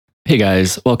Hey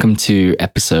guys, welcome to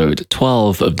episode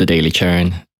 12 of the Daily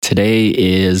Churn. Today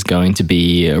is going to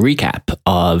be a recap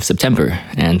of September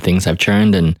and things I've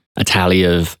churned and a tally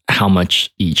of how much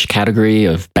each category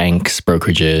of banks,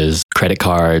 brokerages, credit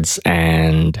cards,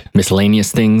 and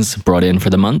miscellaneous things brought in for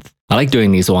the month. I like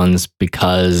doing these ones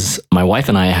because my wife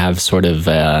and I have sort of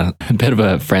a bit of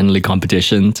a friendly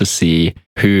competition to see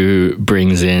who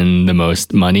brings in the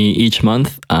most money each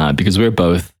month because we're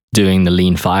both doing the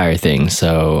lean fire thing.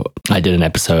 So I did an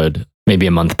episode maybe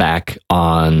a month back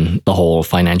on the whole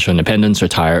financial independence,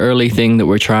 retire early thing that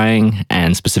we're trying,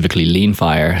 and specifically lean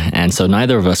fire. And so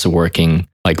neither of us are working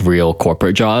like real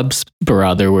corporate jobs, but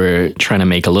rather we're trying to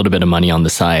make a little bit of money on the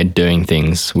side doing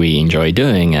things we enjoy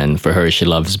doing. And for her, she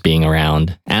loves being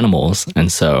around animals. And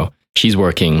so she's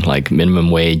working like minimum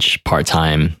wage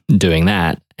part-time doing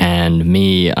that. And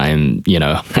me, I'm,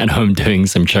 at home doing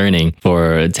some churning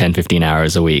for 10, 15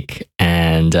 hours a week.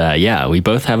 And we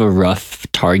both have a rough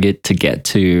target to get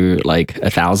to like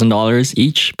 $1,000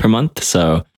 each per month.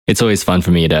 So it's always fun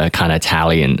for me to kind of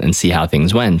tally and see how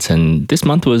things went. And this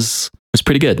month was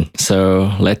pretty good.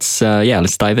 So let's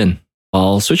dive in.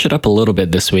 I'll switch it up a little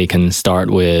bit this week and start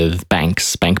with bank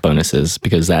bonuses,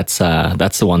 because that's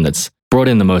the one that's brought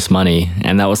in the most money.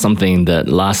 And that was something that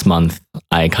last month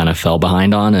I kind of fell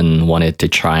behind on and wanted to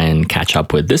try and catch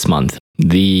up with this month.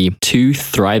 The two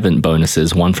Thrivent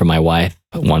bonuses, one for my wife,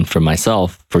 one for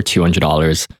myself, for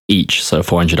 $200 each, so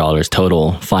 $400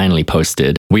 total, finally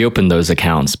posted. We opened those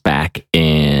accounts back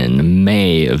in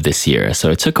May of this year,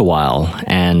 so it took a while.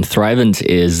 And Thrivent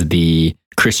is the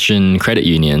Christian credit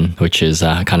union, which is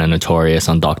kind of notorious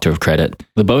on Doctor of Credit.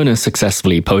 The bonus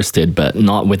successfully posted, but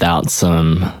not without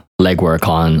some legwork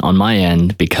on my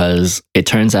end, because it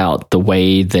turns out the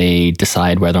way they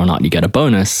decide whether or not you get a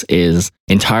bonus is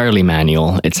entirely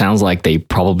manual. It sounds like they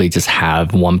probably just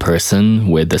have one person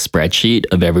with a spreadsheet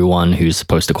of everyone who's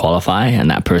supposed to qualify,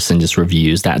 and that person just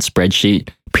reviews that spreadsheet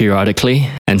periodically.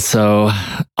 And so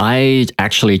I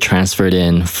actually transferred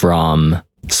in from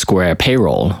Square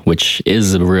Payroll, which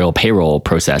is a real payroll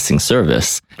processing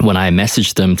service. When I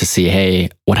messaged them to see, hey,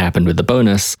 what happened with the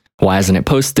bonus? Why hasn't it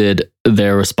posted?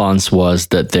 Their response was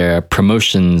that their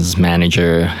promotions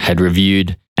manager had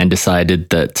reviewed and decided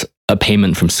that a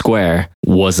payment from Square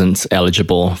wasn't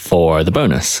eligible for the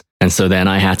bonus. And so then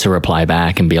I had to reply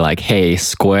back and be like, hey,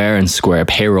 Square and Square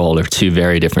Payroll are two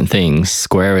very different things.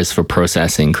 Square is for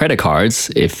processing credit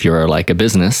cards if you're like a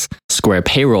business. Square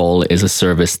Payroll is a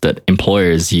service that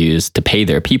employers use to pay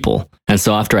their people. And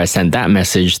so after I sent that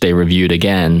message, they reviewed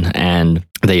again and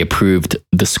they approved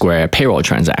the Square Payroll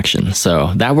transaction.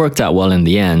 So that worked out well in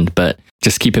the end, but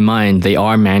just keep in mind, they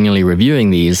are manually reviewing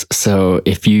these. So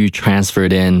if you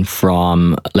transferred in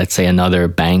from, let's say, another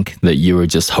bank that you were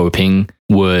just hoping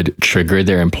would trigger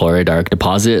their employer direct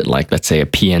deposit, like let's say a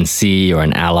PNC or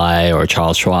an Ally or a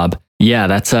Charles Schwab,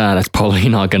 that's probably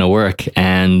not going to work.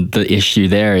 And the issue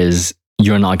there is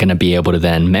you're not going to be able to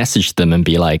then message them and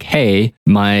be like, hey,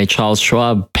 my Charles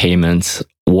Schwab payment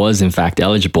was in fact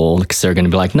eligible, because they're going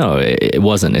to be like, no, it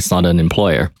wasn't. It's not an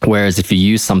employer. Whereas if you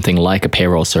use something like a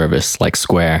payroll service like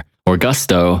Square or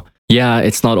Gusto,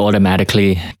 it's not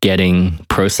automatically getting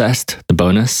processed, the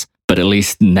bonus, but at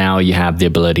least now you have the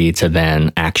ability to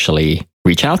then actually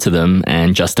reach out to them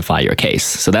and justify your case.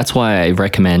 So that's why I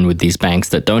recommend with these banks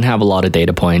that don't have a lot of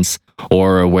data points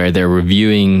or where they're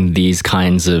reviewing these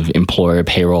kinds of employer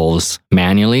payrolls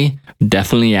manually,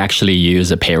 definitely actually use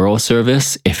a payroll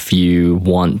service if you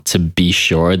want to be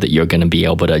sure that you're going to be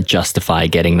able to justify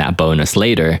getting that bonus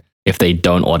later if they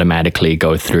don't automatically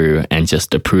go through and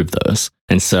just approve those.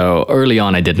 And so early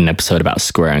on, I did an episode about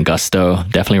Square and Gusto.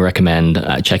 Definitely recommend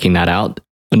checking that out.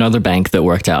 Another bank that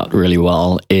worked out really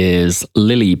well is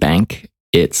Lily Bank.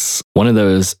 It's one of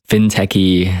those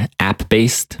fintechy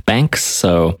app-based banks.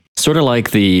 So sort of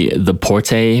like the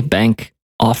Porte Bank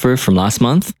offer from last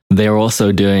month. They're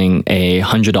also doing a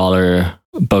 $100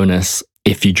 bonus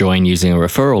if you join using a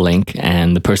referral link,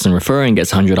 and the person referring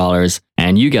gets $100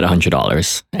 and you get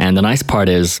 $100. And the nice part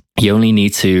is you only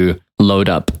need to load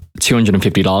up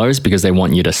 $250 because they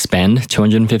want you to spend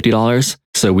 $250.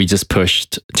 So we just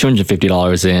pushed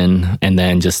 $250 in and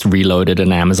then just reloaded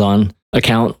an Amazon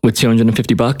account with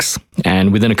 $250.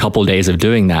 And within a couple of days of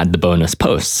doing that, the bonus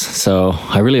posts. So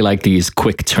I really like these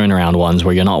quick turnaround ones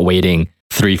where you're not waiting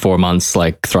 3-4 months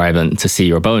like Thrivent to see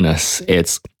your bonus.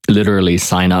 It's literally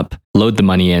sign up, load the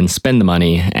money in, spend the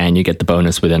money, and you get the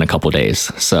bonus within a couple of days.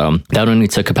 So that only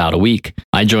took about a week.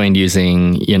 I joined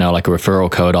using, like a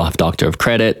referral code off Doctor of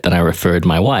Credit. Then I referred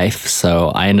my wife. So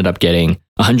I ended up getting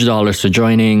 $100 for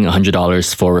joining,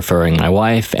 $100 for referring my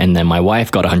wife, and then my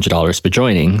wife got $100 for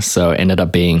joining. So it ended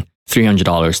up being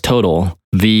 $300 total.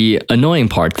 The annoying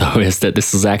part, though, is that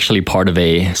this is actually part of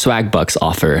a Swagbucks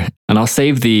offer. And I'll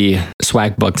save the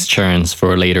Swagbucks churns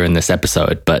for later in this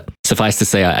episode, but suffice to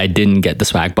say, I didn't get the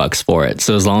Swagbucks for it.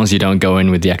 So as long as you don't go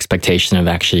in with the expectation of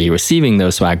actually receiving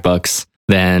those Swagbucks,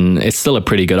 then it's still a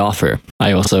pretty good offer.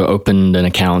 I also opened an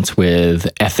account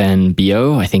with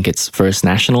FNBO, I think it's First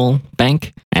National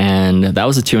Bank, and that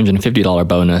was a $250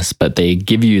 bonus, but they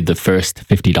give you the first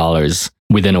 $50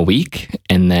 within a week,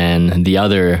 and then the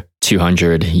other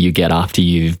 $200 you get after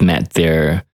you've met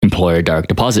their employer direct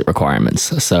deposit requirements.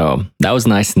 So that was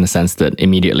nice in the sense that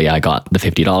immediately I got the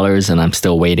 $50 and I'm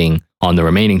still waiting on the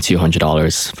remaining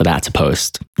 $200 for that to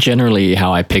post. Generally,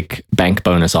 how I pick bank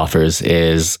bonus offers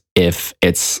is if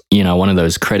it's, one of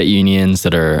those credit unions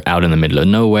that are out in the middle of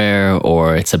nowhere,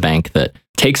 or it's a bank that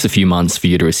takes a few months for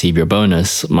you to receive your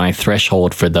bonus, my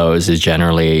threshold for those is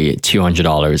generally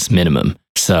 $200 minimum.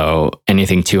 So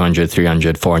anything $200,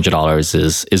 $300,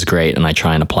 $400 is great, and I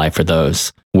try and apply for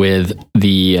those. With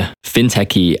the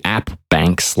fintechy app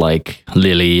banks like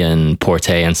Lily and Porte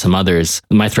and some others,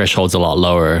 my threshold's a lot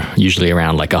lower, usually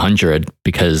around like 100,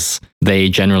 because they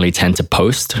generally tend to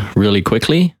post really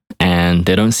quickly and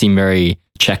they don't seem very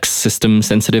check system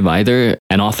sensitive either.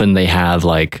 And often they have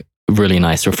like really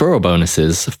nice referral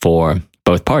bonuses for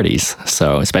both parties.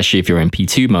 So especially if you're in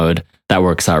P2 mode, that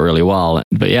works out really well.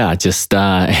 But yeah, just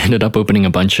ended up opening a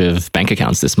bunch of bank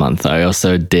accounts this month. I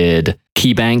also did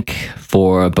KeyBank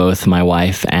for both my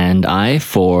wife and I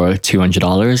for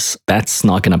 $200. That's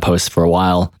not going to post for a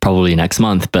while, probably next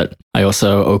month. But I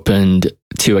also opened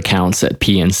 2 accounts at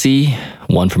PNC,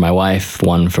 one for my wife,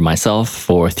 one for myself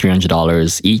for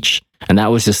 $300 each. And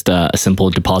that was just a simple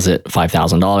deposit,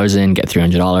 $5,000 in, get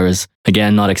 $300.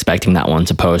 Again, not expecting that one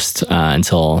to post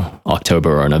until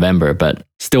October or November, but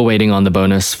still waiting on the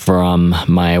bonus from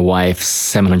my wife's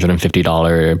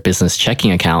 $750 business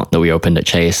checking account that we opened at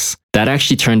Chase. That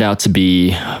actually turned out to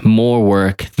be more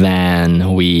work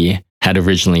than we had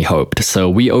originally hoped.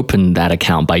 So we opened that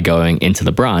account by going into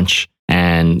the branch,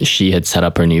 and she had set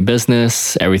up her new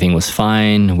business. Everything was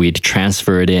fine. We'd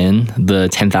transferred in the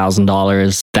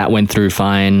 $10,000. That went through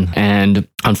fine. And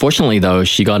unfortunately, though,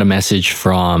 she got a message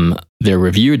from their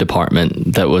review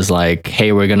department that was like,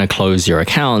 hey, we're going to close your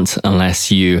account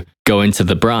unless you go into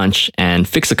the branch and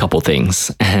fix a couple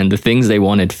things. And the things they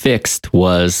wanted fixed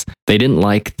was they didn't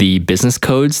like the business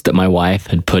codes that my wife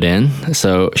had put in.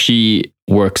 So she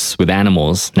works with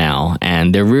animals now,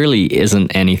 and there really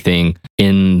isn't anything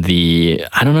in the,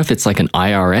 I don't know if it's like an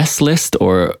IRS list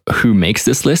or who makes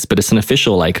this list, but it's an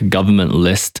official like government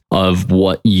list of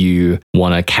what you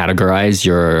want to categorize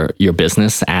your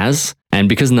business as. And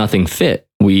because nothing fit,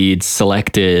 we'd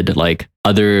selected like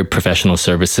other professional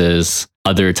services,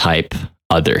 other type,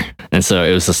 other. And so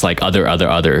it was just like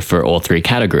other for all 3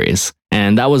 categories.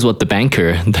 And that was what the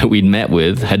banker that we'd met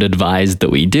with had advised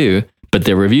that we do. But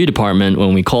the review department,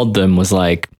 when we called them, was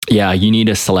like, yeah, you need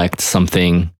to select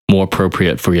something more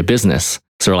appropriate for your business.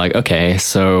 So we're like, okay,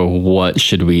 so what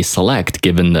should we select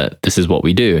given that this is what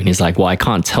we do? And he's like, well, I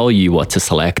can't tell you what to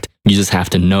select. You just have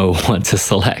to know what to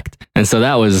select. And so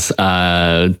that was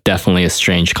definitely a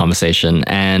strange conversation.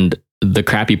 And the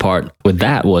crappy part with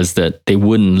that was that they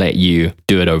wouldn't let you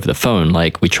do it over the phone.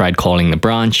 Like we tried calling the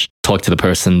branch, talked to the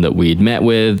person that we'd met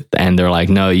with, and they're like,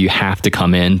 no, you have to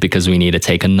come in because we need to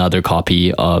take another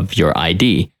copy of your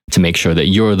ID to make sure that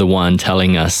you're the one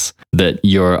telling us that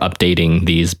you're updating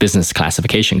these business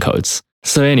classification codes.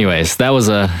 So anyways, that was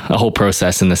a whole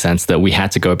process in the sense that we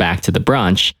had to go back to the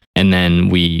branch, and then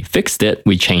we fixed it.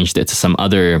 We changed it to some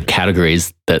other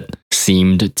categories that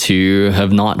seemed to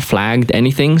have not flagged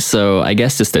anything. So I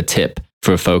guess just a tip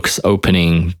for folks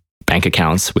opening bank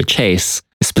accounts with Chase,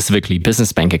 specifically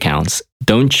business bank accounts,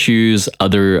 don't choose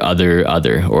other,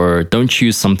 or don't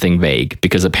choose something vague,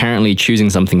 because apparently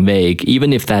choosing something vague,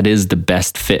 even if that is the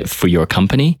best fit for your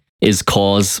company, is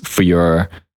cause for your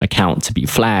account to be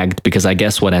flagged. Because I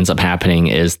guess what ends up happening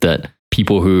is that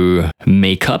people who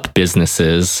make up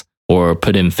businesses or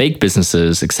put in fake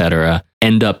businesses, etc.,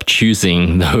 end up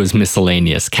choosing those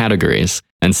miscellaneous categories.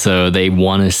 And so they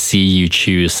want to see you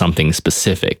choose something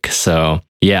specific. So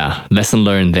yeah, lesson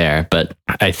learned there. But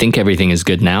I think everything is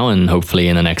good now. And hopefully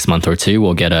in the next month or 2,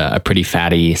 we'll get a pretty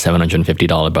fatty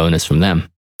 $750 bonus from them.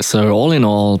 So all in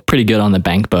all, pretty good on the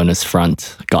bank bonus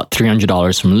front. Got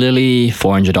 $300 from Lily,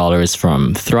 $400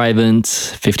 from Thrivent,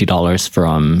 $50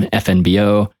 from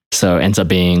FNBO. So ends up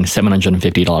being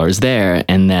 $750 there,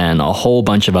 and then a whole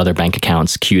bunch of other bank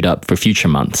accounts queued up for future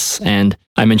months. And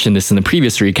I mentioned this in the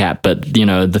previous recap, but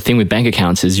the thing with bank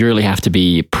accounts is you really have to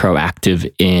be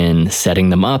proactive in setting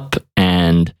them up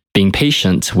and being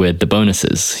patient with the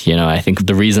bonuses. I think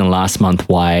the reason last month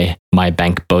why my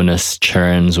bank bonus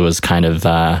churns was kind of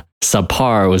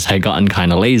subpar was I gotten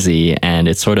kind of lazy, and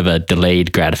it's sort of a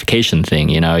delayed gratification thing.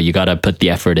 You got to put the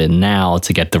effort in now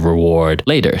to get the reward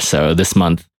later. So this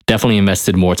month, definitely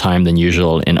invested more time than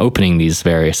usual in opening these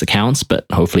various accounts, but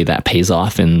hopefully that pays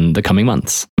off in the coming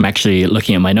months. I'm actually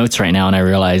looking at my notes right now and I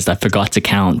realized I forgot to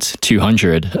count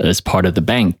 200 as part of the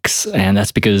banks. And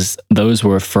that's because those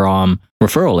were from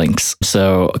referral links.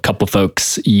 So a couple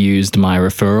folks used my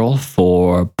referral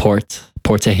for Porte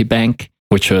Bank,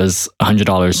 which was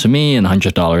 $100 for me and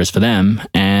 $100 for them.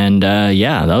 And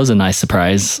that was a nice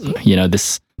surprise.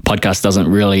 This podcast doesn't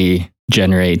really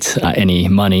generate any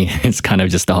money. It's kind of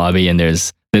just a hobby, and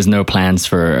there's no plans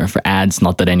for ads.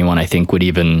 Not that anyone, I think, would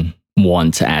even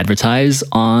want to advertise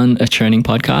on a churning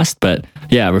podcast. But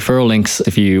yeah, referral links,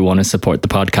 if you want to support the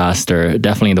podcast, are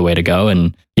definitely the way to go.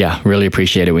 And yeah, really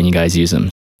appreciate it when you guys use them.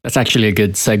 That's actually a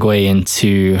good segue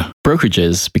into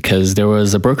brokerages, because there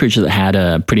was a brokerage that had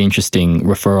a pretty interesting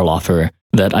referral offer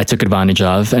that I took advantage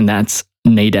of, and that's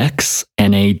Nadex,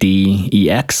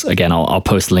 Nadex. Again, I'll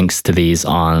post links to these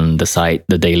on the site,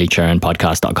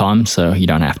 thedailychurnpodcast.com, so you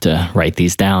don't have to write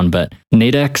these down. But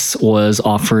Nadex was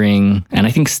offering, and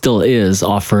I think still is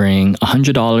offering,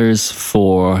 $100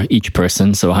 for each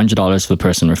person. So $100 for the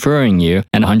person referring you,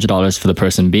 and $100 for the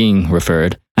person being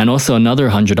referred, and also another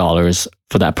 $100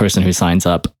 for that person who signs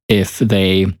up if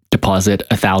they deposit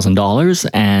 $1,000.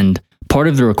 And part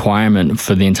of the requirement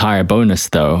for the entire bonus,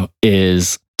 though,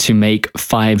 is to make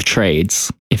 5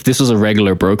 trades. If this was a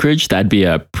regular brokerage, that'd be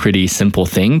a pretty simple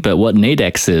thing. But what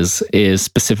Nadex is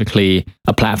specifically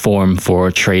a platform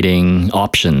for trading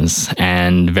options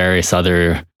and various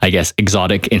other,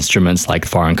 exotic instruments like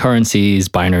foreign currencies,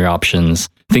 binary options,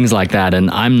 things like that.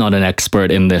 And I'm not an expert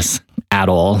in this at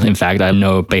all. In fact, I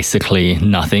know basically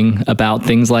nothing about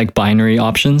things like binary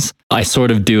options. I sort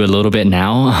of do a little bit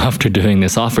now after doing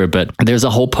this offer, but there's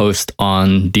a whole post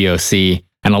on DOC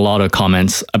and a lot of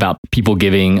comments about people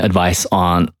giving advice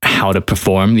on how to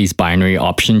perform these binary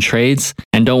option trades.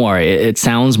 And don't worry, it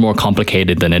sounds more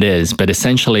complicated than it is, but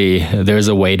essentially there's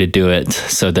a way to do it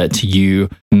so that you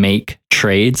make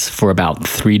trades for about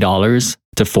 $3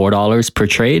 to $4 per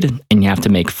trade, and you have to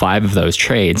make 5 of those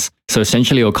trades. So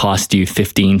essentially it'll cost you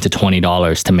 $15 to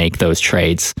 $20 to make those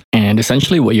trades. And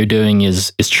essentially what you're doing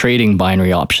is trading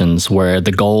binary options, where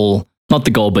the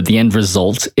end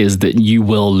result is that you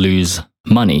will lose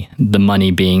money. The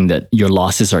money being that your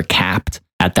losses are capped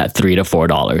at that $3 to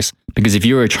 $4. Because if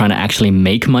you were trying to actually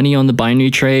make money on the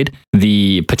binary trade,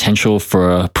 the potential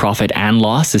for profit and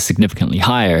loss is significantly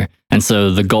higher. And so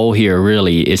the goal here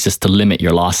really is just to limit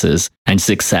your losses and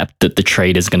just accept that the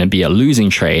trade is going to be a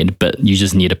losing trade, but you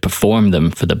just need to perform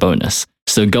them for the bonus.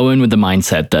 So go in with the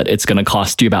mindset that it's going to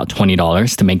cost you about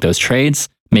 $20 to make those trades,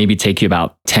 maybe take you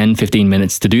about 10, 15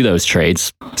 minutes to do those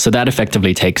trades. So that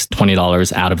effectively takes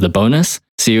 $20 out of the bonus.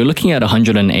 So you're looking at a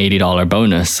 $180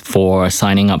 bonus for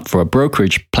signing up for a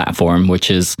brokerage platform, which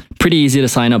is pretty easy to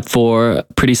sign up for,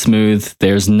 pretty smooth.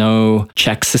 There's no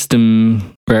check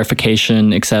system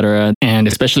verification, etc. And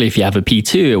especially if you have a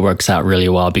P2, it works out really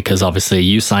well, because obviously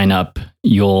you sign up,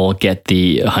 you'll get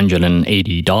the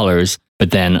 $180,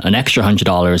 but then an extra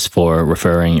 $100 for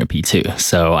referring your P2.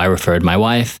 So I referred my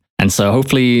wife. And so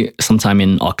hopefully sometime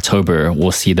in October,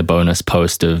 we'll see the bonus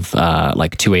post of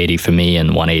like $280 for me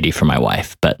and $180 for my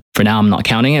wife. But for now, I'm not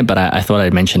counting it, but I thought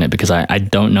I'd mention it because I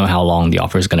don't know how long the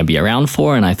offer is going to be around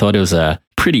for. And I thought it was a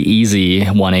pretty easy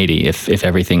 $180 if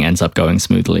everything ends up going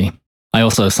smoothly. I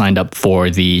also signed up for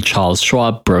the Charles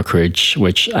Schwab brokerage,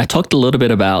 which I talked a little bit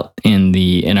about in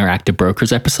the Interactive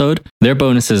Brokers episode. Their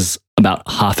bonus is about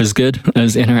half as good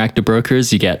as Interactive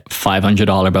Brokers. You get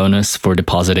 $500 bonus for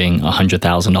depositing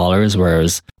 $100,000,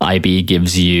 whereas IB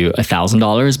gives you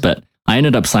 $1,000. But I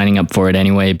ended up signing up for it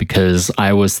anyway because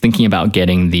I was thinking about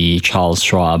getting the Charles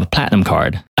Schwab Platinum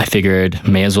card. I figured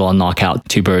may as well knock out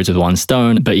 2 birds with 1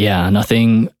 stone. But yeah,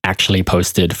 nothing actually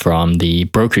posted from the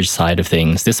brokerage side of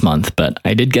things this month. But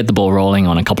I did get the ball rolling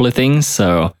on a couple of things.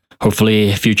 So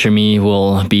hopefully future me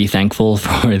will be thankful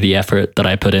for the effort that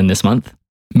I put in this month.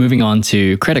 Moving on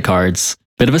to credit cards.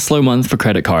 Bit of a slow month for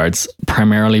credit cards,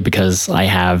 primarily because I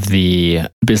have the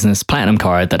business platinum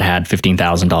card that had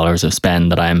 $15,000 of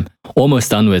spend that I'm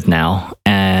almost done with now.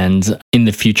 And in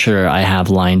the future, I have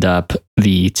lined up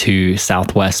the 2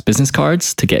 Southwest business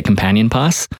cards to get Companion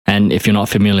Pass. And if you're not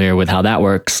familiar with how that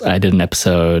works, I did an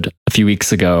episode a few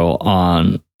weeks ago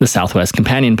on the Southwest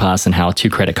Companion Pass and how 2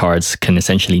 credit cards can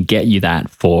essentially get you that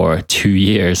for 2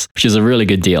 years, which is a really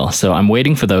good deal. So I'm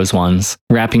waiting for those ones,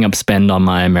 wrapping up spend on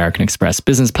my American Express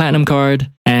Business Platinum card.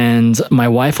 And my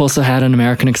wife also had an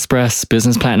American Express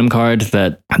Business Platinum card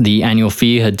that the annual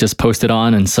fee had just posted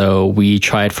on. And so we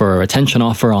tried for a retention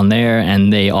offer on there,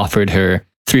 and they offered her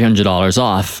 $300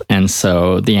 off. And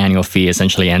so the annual fee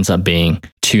essentially ends up being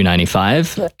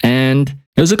 $295. And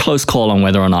it was a close call on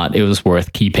whether or not it was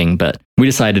worth keeping, but we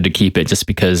decided to keep it just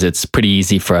because it's pretty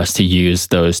easy for us to use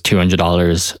those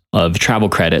 $200 of travel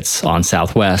credits on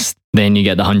Southwest. Then you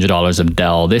get the $100 of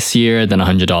Dell this year, then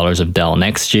 $100 of Dell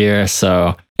next year.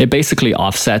 So it basically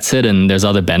offsets it, and there's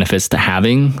other benefits to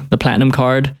having the Platinum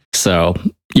card. So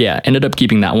yeah, ended up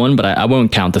keeping that one, but I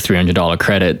won't count the $300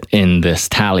 credit in this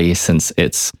tally since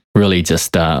it's really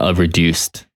just a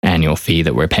reduced annual fee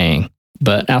that we're paying.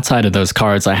 But outside of those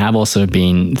cards, I have also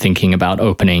been thinking about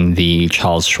opening the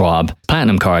Charles Schwab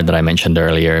Platinum card that I mentioned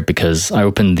earlier, because I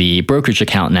opened the brokerage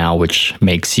account now, which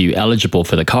makes you eligible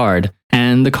for the card.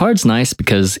 And the card's nice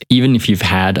because even if you've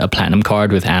had a Platinum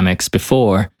card with Amex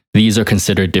before, these are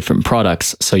considered different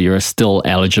products, so you're still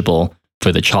eligible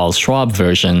for the Charles Schwab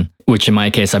version, which in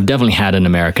my case, I've definitely had an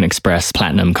American Express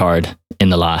Platinum card in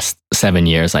the last 7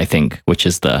 years, I think, which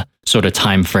is the sort of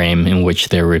time frame in which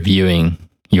they're reviewing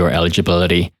your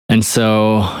eligibility. And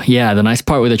so, yeah, the nice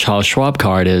part with the Charles Schwab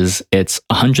card is it's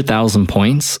 100,000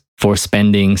 points for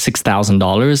spending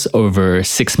 $6,000 over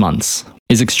 6 months.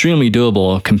 Is extremely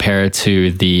doable compared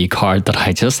to the card that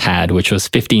I just had, which was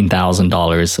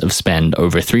 $15,000 of spend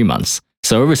over 3 months.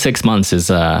 So over 6 months is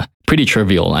pretty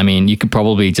trivial. I mean, you could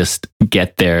probably just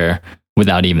get there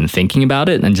without even thinking about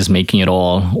it and just making it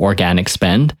all organic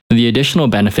spend. The additional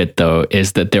benefit, though,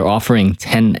 is that they're offering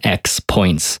 10x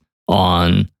points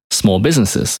on small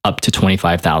businesses up to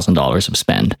 $25,000 of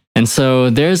spend. And so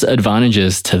there's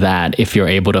advantages to that if you're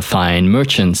able to find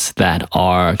merchants that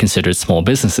are considered small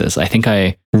businesses. I think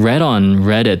I read on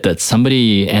Reddit that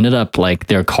somebody ended up like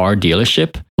their car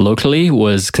dealership locally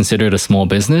was considered a small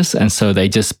business. And so they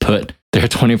just put their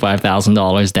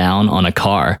 $25,000 down on a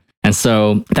car. And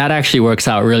so that actually works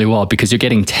out really well because you're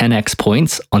getting 10x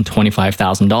points on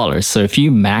 $25,000. So if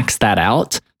you max that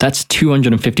out, that's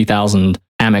 250,000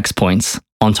 Amex points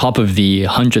on top of the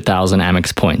 100,000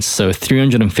 Amex points. So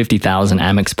 350,000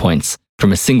 Amex points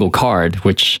from a single card,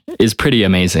 which is pretty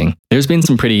amazing. There's been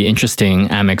some pretty interesting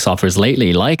Amex offers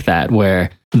lately like that,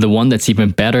 where the one that's even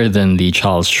better than the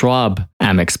Charles Schwab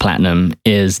Amex Platinum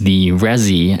is the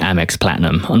Resy Amex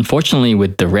Platinum. Unfortunately,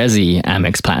 with the Resy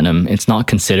Amex Platinum, it's not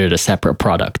considered a separate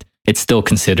product. It's still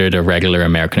considered a regular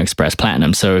American Express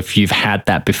Platinum. So if you've had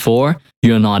that before,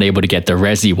 you're not able to get the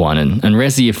Resy one. And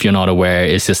Resy, if you're not aware,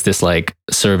 is just this like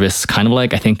service, kind of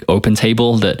like, I think,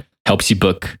 OpenTable that helps you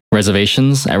book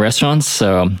reservations at restaurants.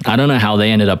 So I don't know how they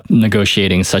ended up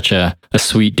negotiating such a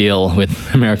sweet deal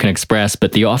with American Express,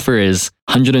 but the offer is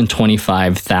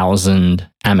 125,000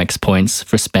 Amex points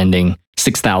for spending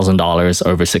 $6,000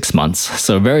 over 6 months.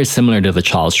 So very similar to the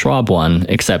Charles Schwab one,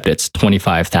 except it's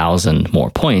 25,000 more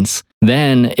points.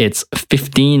 Then it's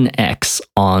 15x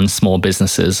on small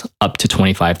businesses up to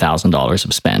 $25,000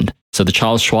 of spend. So the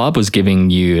Charles Schwab was giving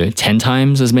you 10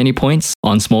 times as many points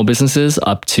on small businesses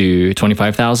up to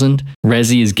 25,000.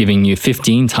 Resy is giving you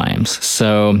 15 times.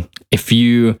 So if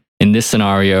you, in this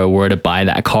scenario, were to buy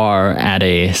that car at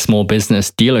a small business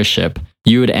dealership,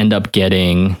 you would end up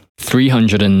getting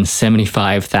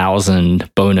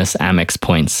 375,000 bonus Amex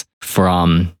points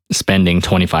from spending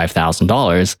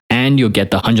 $25,000, and you'll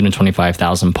get the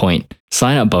 125,000 point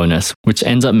sign-up bonus, which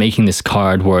ends up making this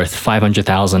card worth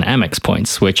 500,000 Amex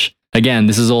points, which, again,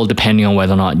 this is all depending on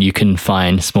whether or not you can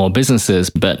find small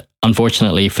businesses, but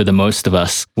unfortunately for the most of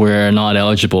us, we're not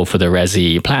eligible for the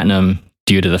Resy Platinum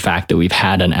due to the fact that we've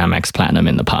had an Amex Platinum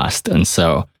in the past. And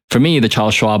so for me, the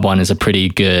Charles Schwab one is a pretty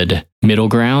good middle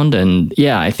ground. And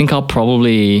yeah, I think I'll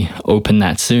probably open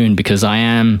that soon because I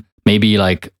am maybe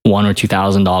like $1,000 or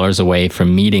 $2,000 away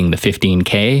from meeting the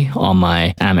 15K on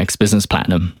my Amex Business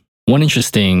Platinum. One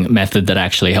interesting method that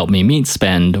actually helped me meet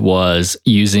spend was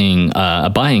using a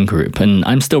buying group. And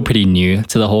I'm still pretty new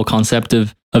to the whole concept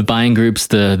of buying groups.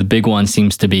 The big one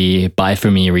seems to be Buy For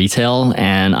Me Retail.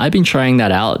 And I've been trying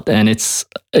that out, and it's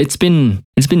been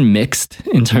mixed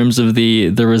in terms of the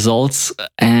results.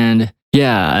 And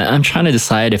yeah, I'm trying to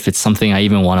decide if it's something I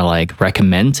even want to like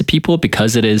recommend to people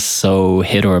because it is so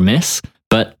hit or miss.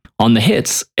 But on the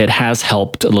hits, it has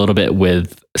helped a little bit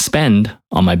with spend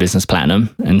on my Business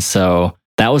Platinum. And so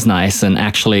that was nice. And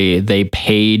actually, they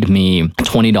paid me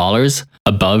 $20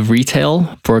 above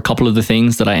retail for a couple of the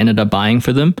things that I ended up buying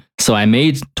for them. So I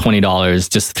made $20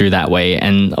 just through that way.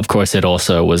 And of course, it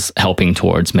also was helping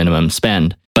towards minimum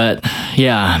spend. But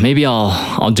yeah, maybe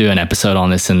I'll do an episode on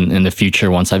this in the future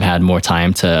once I've had more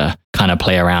time to kind of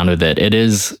play around with it. It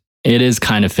is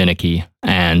kind of finicky,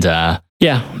 and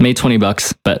yeah, made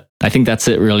 $20, but I think that's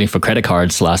it really for credit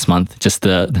cards last month. Just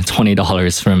the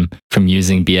 $20 from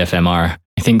using BFMR.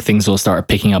 I think things will start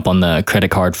picking up on the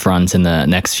credit card front in the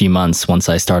next few months once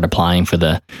I start applying for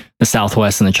the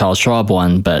Southwest and the Charles Schwab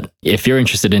one. But if you're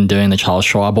interested in doing the Charles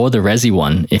Schwab or the Resi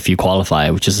one, if you qualify,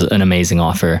 which is an amazing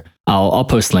offer, I'll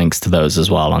post links to those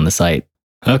as well on the site.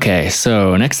 Okay,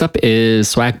 so next up is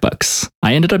Swagbucks.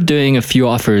 I ended up doing a few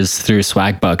offers through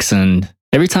Swagbucks, and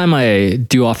every time I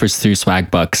do offers through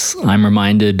Swagbucks, I'm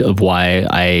reminded of why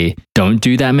I don't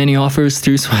do that many offers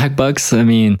through Swagbucks. I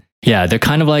mean, yeah, they're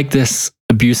kind of like this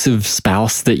abusive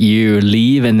spouse that you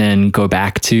leave and then go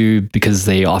back to because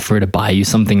they offer to buy you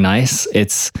something nice.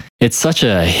 It's such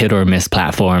a hit or miss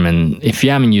platform. And if you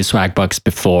haven't used Swagbucks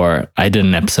before, I did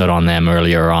an episode on them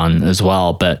earlier on as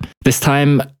well. But this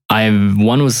time,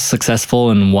 one was successful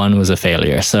and one was a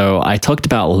failure. So I talked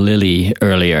about Lily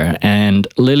earlier, and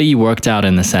Lily worked out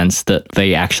in the sense that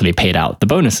they actually paid out the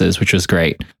bonuses, which was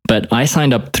great. But I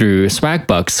signed up through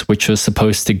Swagbucks, which was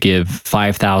supposed to give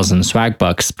 5,000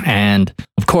 Swagbucks. And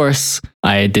of course,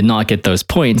 I did not get those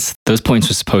points. Those points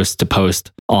were supposed to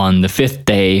post on the 5th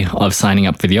day of signing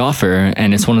up for the offer.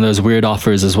 And it's one of those weird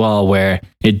offers as well, where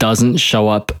it doesn't show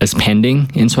up as pending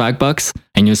in Swagbucks,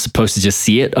 and you're supposed to just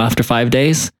see it after 5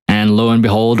 days. And lo and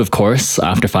behold, of course,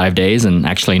 after 5 days, and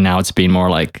actually now it's been more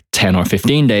like 10 or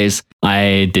 15 days,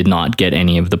 I did not get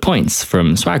any of the points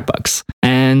from Swagbucks.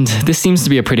 And this seems to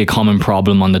be a pretty common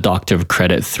problem on the Doctor of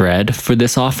Credit thread for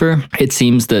this offer. It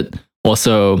seems that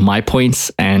also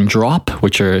MyPoints and Drop,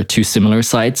 which are two similar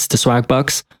sites to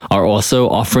Swagbucks, are also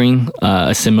offering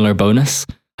a similar bonus.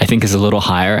 I think is a little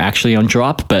higher actually on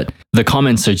Drop, but the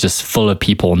comments are just full of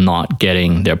people not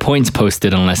getting their points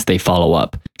posted unless they follow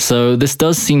up. So this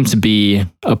does seem to be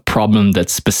a problem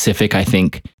that's specific, I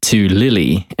think, to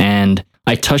Lily. And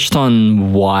I touched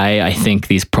on why I think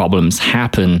these problems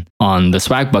happen on the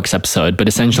Swagbucks episode, but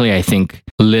essentially I think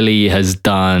Lily has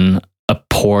done a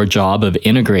poor job of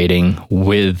integrating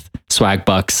with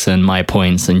Swagbucks and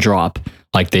MyPoints and Drop.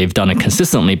 Like they've done a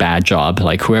consistently bad job.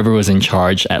 Like whoever was in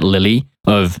charge at Lily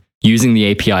of using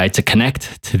the API to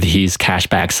connect to these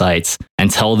cashback sites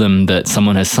and tell them that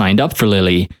someone has signed up for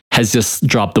Lily has just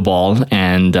dropped the ball,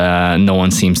 and no one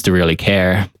seems to really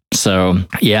care. So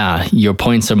yeah, your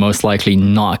points are most likely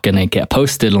not going to get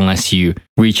posted unless you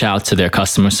reach out to their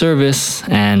customer service.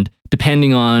 And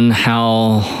depending on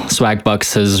how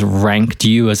Swagbucks has ranked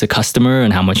you as a customer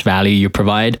and how much value you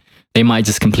provide, they might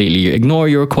just completely ignore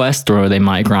your request or they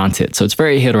might grant it. So it's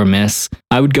very hit or miss.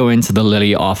 I would go into the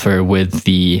Lily offer with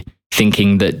the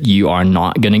thinking that you are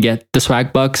not going to get the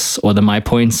Swagbucks or the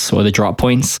MyPoints or the Drop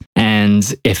points.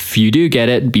 And if you do get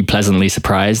it, be pleasantly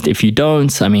surprised. If you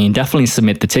don't, I mean, definitely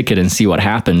submit the ticket and see what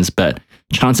happens. But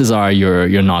chances are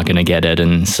you're not going to get it.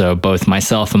 And so both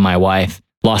myself and my wife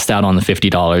lost out on the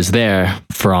 $50 there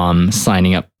from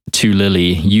signing up to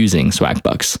Lily using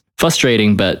Swagbucks.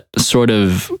 Frustrating, but sort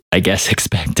of, I guess,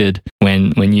 expected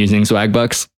when using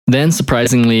Swagbucks. Then,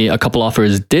 surprisingly, a couple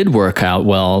offers did work out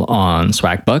well on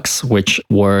Swagbucks, which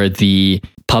were the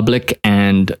Public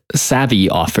and Savvy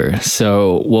offer.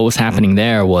 So what was happening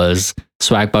there was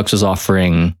Swagbucks was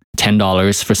offering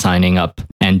 $10 for signing up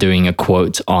and doing a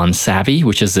quote on Savvy,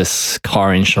 which is this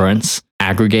car insurance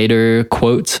aggregator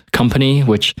quote company,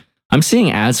 which I'm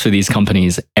seeing ads for these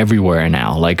companies everywhere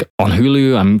now. Like on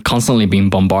Hulu, I'm constantly being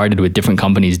bombarded with different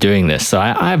companies doing this. So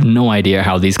I have no idea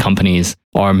how these companies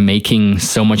are making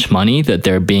so much money that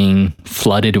they're being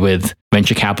flooded with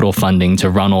venture capital funding to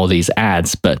run all these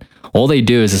ads. But all they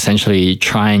do is essentially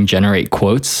try and generate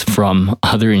quotes from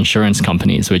other insurance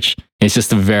companies, which is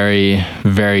just a very,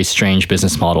 very strange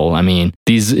business model. I mean,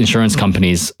 these insurance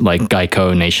companies like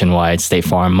Geico, Nationwide, State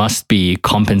Farm must be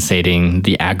compensating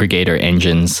the aggregator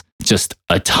engines just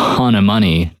a ton of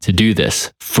money to do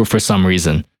this for some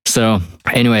reason. So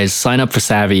anyways, sign up for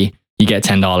Savvy, you get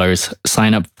 $10.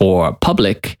 Sign up for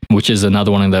Public, which is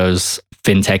another one of those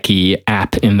fintechy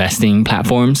app investing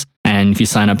platforms. And if you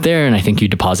sign up there, and I think you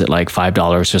deposit like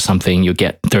 $5 or something, you'll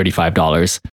get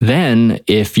 $35. Then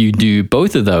if you do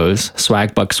both of those,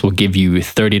 Swagbucks will give you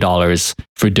 $30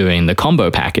 for doing the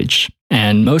combo package.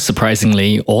 And most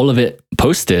surprisingly, all of it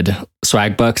posted.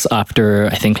 Swagbucks, after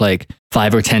I think like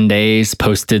 5 or 10 days,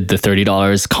 posted the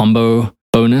 $30 combo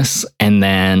bonus. And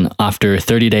then after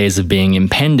 30 days of being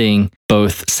impending,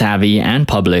 both Savvy and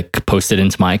Public posted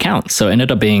into my account. So it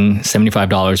ended up being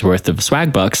 $75 worth of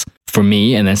Swagbucks for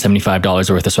me and then $75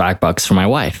 worth of Swagbucks for my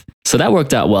wife. So that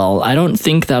worked out well. I don't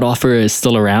think that offer is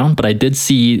still around, but I did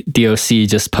see DOC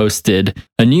just posted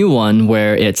a new one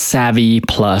where it's Savvy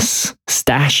plus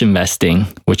Stash investing,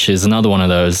 which is another one of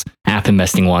those app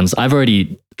investing ones. I've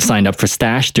already signed up for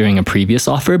Stash during a previous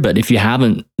offer, but if you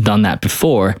haven't done that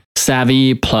before,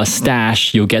 Savvy plus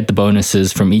Stash, you'll get the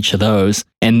bonuses from each of those.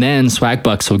 And then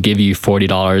Swagbucks will give you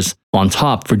 $40 on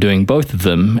top for doing both of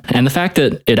them. And the fact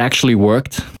that it actually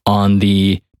worked on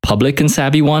the Public and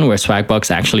Savvy one where Swagbucks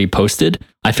actually posted,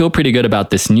 I feel pretty good about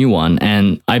this new one.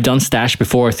 And I've done Stash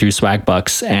before through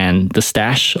Swagbucks, and the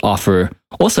Stash offer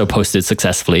also posted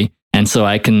successfully. And so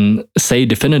I can say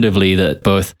definitively that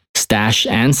both Stash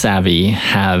and Savvy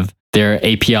have their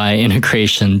API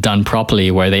integration done properly,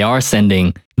 where they are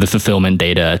sending the fulfillment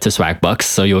data to Swagbucks.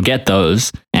 So you'll get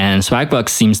those. And Swagbucks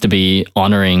seems to be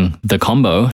honoring the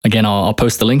combo. Again, I'll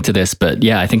post a link to this, but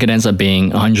yeah, I think it ends up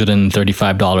being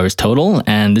 $135 total.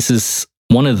 And this is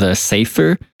one of the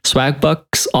safer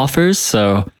Swagbucks offers.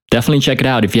 So definitely check it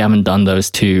out if you haven't done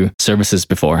those two services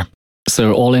before.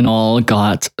 So all in all,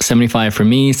 got $75 for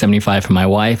me, $75 for my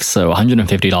wife. So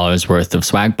 $150 worth of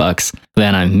Swagbucks.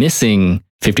 Then I'm missing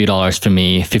 $50 for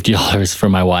me, $50 for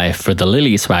my wife for the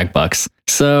Lily Swagbucks.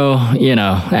 So,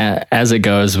 as it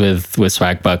goes with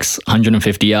Swagbucks,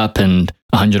 $150 up and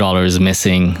 $100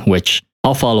 missing, which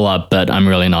I'll follow up, but I'm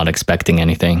really not expecting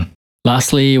anything.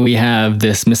 Lastly, we have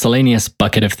this miscellaneous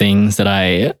bucket of things that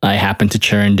I happen to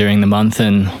churn during the month,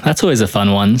 and that's always a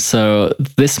fun one. So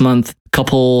this month, a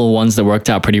couple ones that worked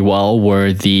out pretty well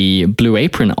were the Blue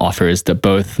Apron offers that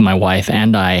both my wife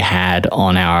and I had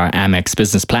on our Amex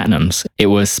Business Platinums. It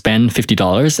was spend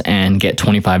 $50 and get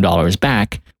 $25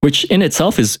 back, which in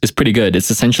itself is pretty good. It's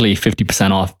essentially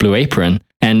 50% off Blue Apron.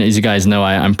 And as you guys know,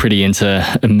 I'm pretty into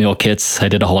meal kits. I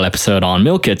did a whole episode on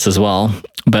meal kits as well.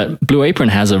 But Blue Apron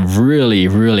has a really,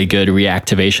 really good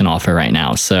reactivation offer right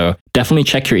now. So definitely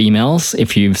check your emails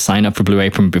if you've signed up for Blue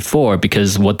Apron before,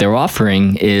 because what they're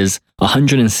offering is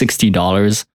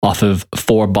 $160 off of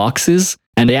 4 boxes.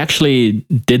 And they actually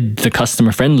did the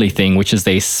customer friendly thing, which is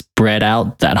they spread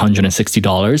out that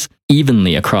 $160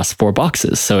 evenly across 4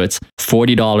 boxes. So it's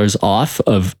 $40 off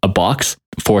of a box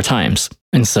 4 times.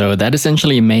 And so that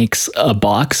essentially makes a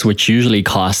box, which usually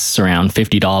costs around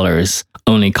 $50,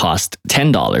 only cost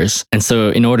 $10. And so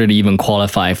in order to even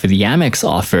qualify for the Amex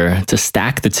offer, to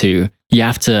stack the two, you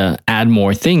have to add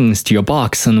more things to your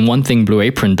box. And one thing Blue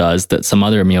Apron does that some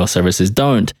other meal services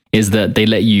don't is that they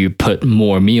let you put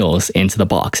more meals into the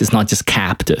box. It's not just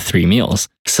capped at 3 meals.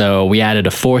 So we added a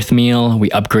 4th meal. We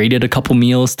upgraded a couple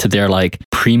meals to their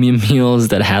premium meals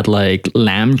that had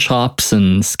lamb chops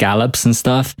and scallops and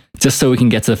stuff, just so we can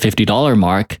get to the $50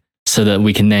 mark, so that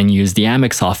we can then use the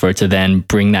Amex offer to then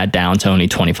bring that down to only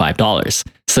 $25.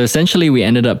 So essentially we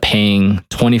ended up paying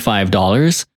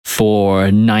 $25 for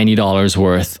 $90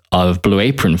 worth of Blue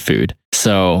Apron food.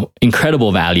 So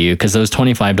incredible value, because those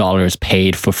 $25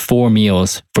 paid for 4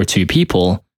 meals for 2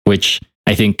 people, which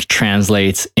I think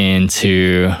translates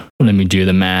into, let me do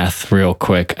the math real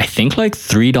quick, I think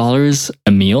 $3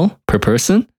 a meal per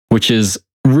person, which is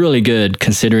really good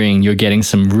considering you're getting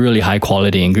some really high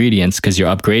quality ingredients because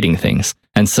you're upgrading things.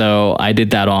 And so I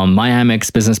did that on my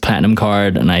Amex Business Platinum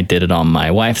card, and I did it on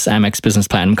my wife's Amex Business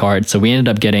Platinum card. So we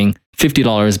ended up getting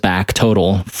 $50 back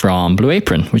total from Blue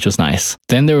Apron, which was nice.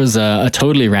 Then there was a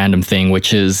totally random thing,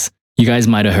 which is, you guys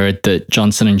might have heard that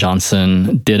Johnson &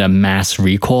 Johnson did a mass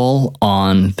recall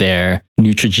on their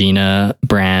Neutrogena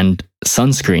brand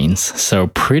sunscreens. So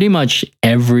pretty much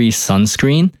every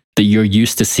sunscreen that you're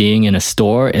used to seeing in a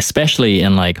store, especially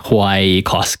in Hawaii,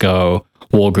 Costco,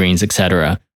 Walgreens,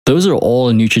 etc., those are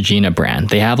all Neutrogena brand.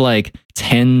 They have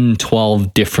 10,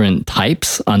 12 different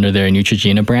types under their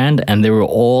Neutrogena brand, and they were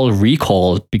all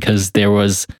recalled because there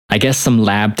was, I guess, some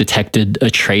lab detected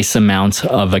a trace amount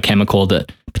of a chemical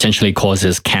that potentially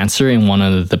causes cancer in one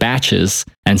of the batches.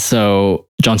 And so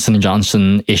Johnson &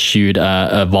 Johnson issued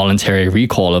a voluntary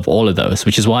recall of all of those,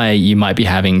 which is why you might be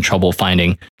having trouble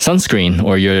finding sunscreen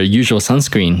or your usual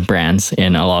sunscreen brands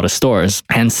in a lot of stores.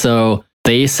 And so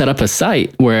they set up a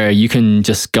site where you can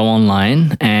just go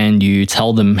online and you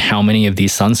tell them how many of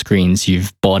these sunscreens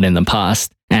you've bought in the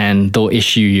past, and they'll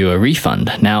issue you a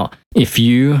refund. Now, if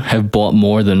you have bought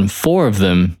more than 4 of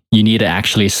them, you need to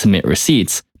actually submit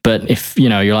receipts. But if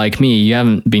you're like me, you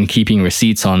haven't been keeping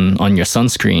receipts on your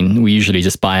sunscreen. We usually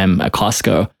just buy them at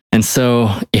Costco. And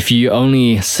so if you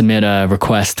only submit a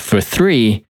request for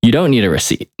 3, you don't need a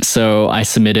receipt. So I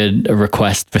submitted a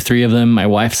request for 3 of them. My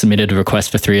wife submitted a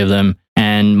request for 3 of them.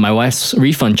 And my wife's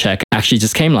refund check actually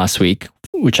just came last week,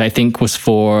 which I think was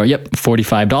for,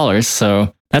 $45.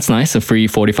 So that's nice. A free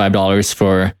 $45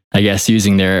 for, I guess,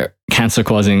 using their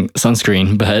cancer-causing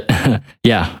sunscreen. But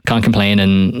yeah, can't complain.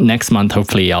 And next month,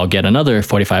 hopefully, I'll get another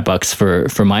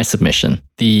 $45 for my submission.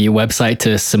 The website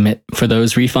to submit for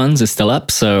those refunds is still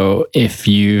up. So if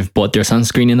you've bought their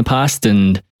sunscreen in the past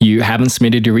and you haven't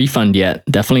submitted your refund yet,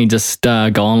 definitely just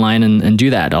go online and do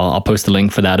that. I'll post a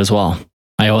link for that as well.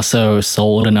 I also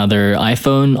sold another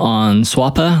iPhone on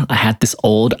Swappa. I had this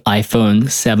old iPhone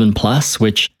 7 Plus,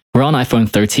 which we're on iPhone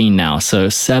 13 now. So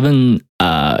 7,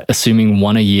 assuming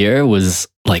one a year, was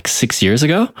like 6 years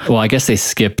ago. Well, I guess they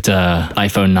skipped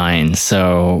iPhone 9.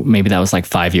 So maybe that was like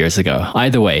 5 years ago.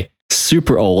 Either way,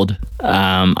 super old.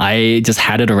 I just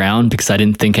had it around because I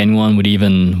didn't think anyone would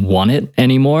even want it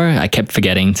anymore. I kept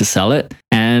forgetting to sell it.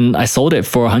 And I sold it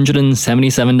for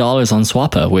 $177 on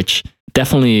Swappa, which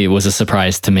definitely was a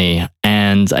surprise to me.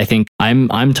 And I think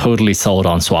I'm totally sold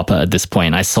on Swappa at this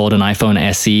point. I sold an iPhone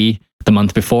SE the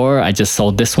month before. I just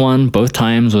sold this one. Both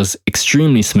times was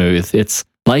extremely smooth. It's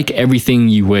like everything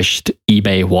you wished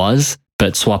eBay was,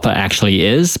 but Swappa actually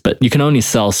is. But you can only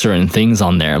sell certain things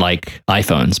on there, like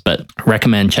iPhones. But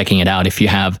recommend checking it out if you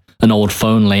have an old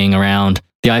phone laying around.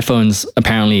 The iPhones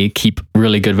apparently keep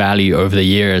really good value over the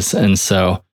years. And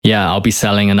so, yeah, I'll be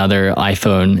selling another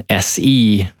iPhone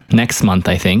SE next month,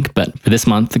 I think. But for this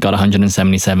month, I got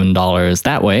 $177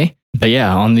 that way. But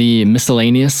yeah, on the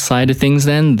miscellaneous side of things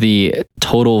then, the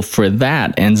total for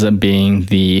that ends up being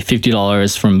the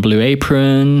 $50 from Blue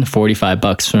Apron,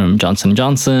 $45 from Johnson &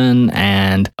 Johnson,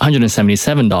 and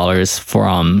 $177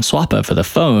 from Swappa for the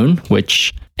phone,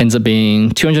 which ends up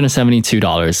being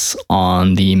 $272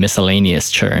 on the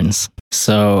miscellaneous churns.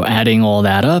 So adding all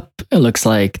that up, it looks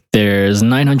like there's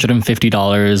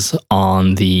 $950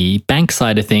 on the bank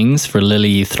side of things for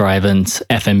Lily, Thrivent,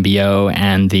 FMBO,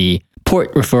 and the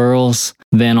port referrals.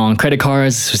 Then on credit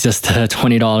cards, it was just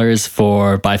 $20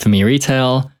 for Buy For Me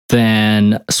Retail.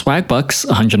 Then Swagbucks,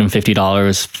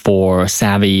 $150 for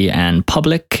Savvy and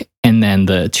Public. And then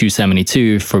the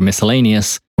 $272 for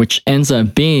miscellaneous, which ends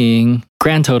up being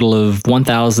grand total of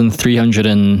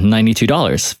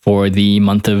 $1,392 for the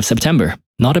month of September.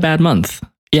 Not a bad month.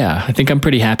 Yeah, I think I'm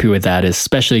pretty happy with that,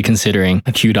 especially considering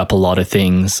I queued up a lot of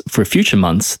things for future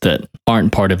months that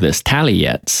aren't part of this tally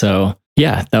yet. So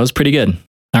yeah, that was pretty good.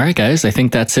 All right, guys, I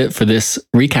think that's it for this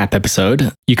recap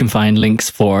episode. You can find links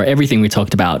for everything we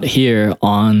talked about here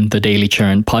on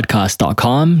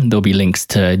thedailychurnpodcast.com. There'll be links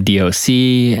to DOC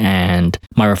and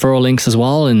my referral links as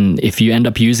well. And if you end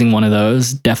up using one of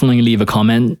those, definitely leave a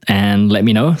comment and let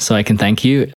me know so I can thank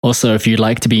you. Also, if you'd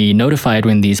like to be notified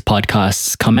when these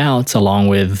podcasts come out, along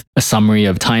with a summary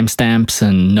of timestamps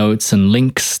and notes and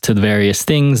links to the various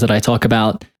things that I talk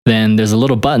about, then there's a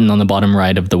little button on the bottom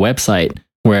right of the website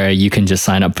where you can just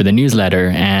sign up for the newsletter.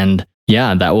 And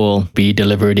yeah, that will be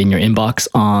delivered in your inbox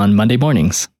on Monday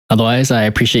mornings. Otherwise, I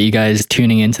appreciate you guys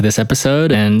tuning into this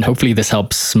episode, and hopefully this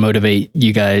helps motivate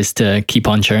you guys to keep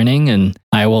on churning. And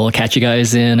I will catch you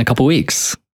guys in a couple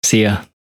weeks. See ya.